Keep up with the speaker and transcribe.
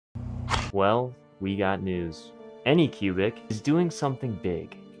Well, we got news. Anycubic is doing something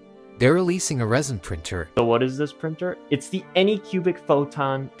big. They're releasing a resin printer. So what is this printer? It's the Anycubic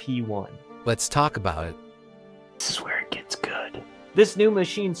Photon P1. Let's talk about it. This is where it gets good. This new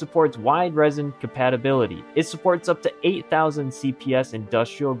machine supports wide resin compatibility. It supports up to 8,000 CPS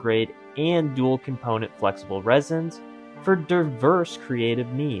industrial grade and dual component flexible resins for diverse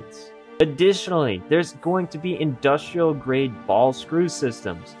creative needs. Additionally, there's going to be industrial grade ball screw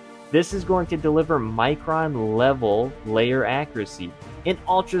systems. This is going to deliver micron level layer accuracy and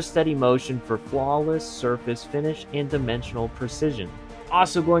ultra steady motion for flawless surface finish and dimensional precision.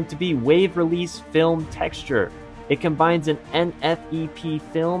 Also going to be wave release film texture. It combines an NFEP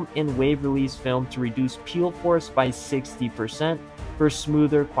film and wave release film to reduce peel force by 60% for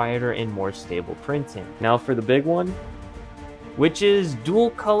smoother, quieter, and more stable printing. Now for the big one, which is dual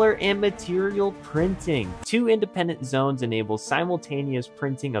color and material printing. Two independent zones enable simultaneous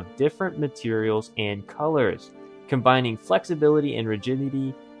printing of different materials and colors, combining flexibility and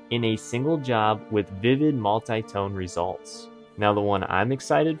rigidity in a single job with vivid multi-tone results. Now the one I'm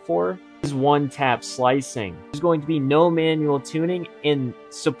excited for is one-tap slicing. There's going to be no manual tuning and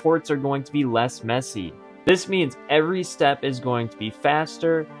supports are going to be less messy. This means every step is going to be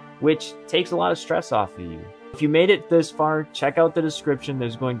faster, which takes a lot of stress off of you. If you made it this far, check out the description.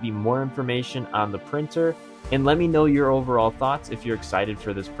 There's going to be more information on the printer, and let me know your overall thoughts if you're excited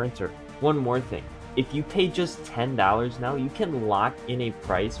for this printer. One more thing, if you pay just $10 now, you can lock in a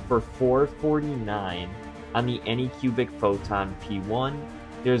price for $449 on the Anycubic Photon P1.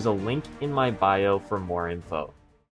 There's a link in my bio for more info.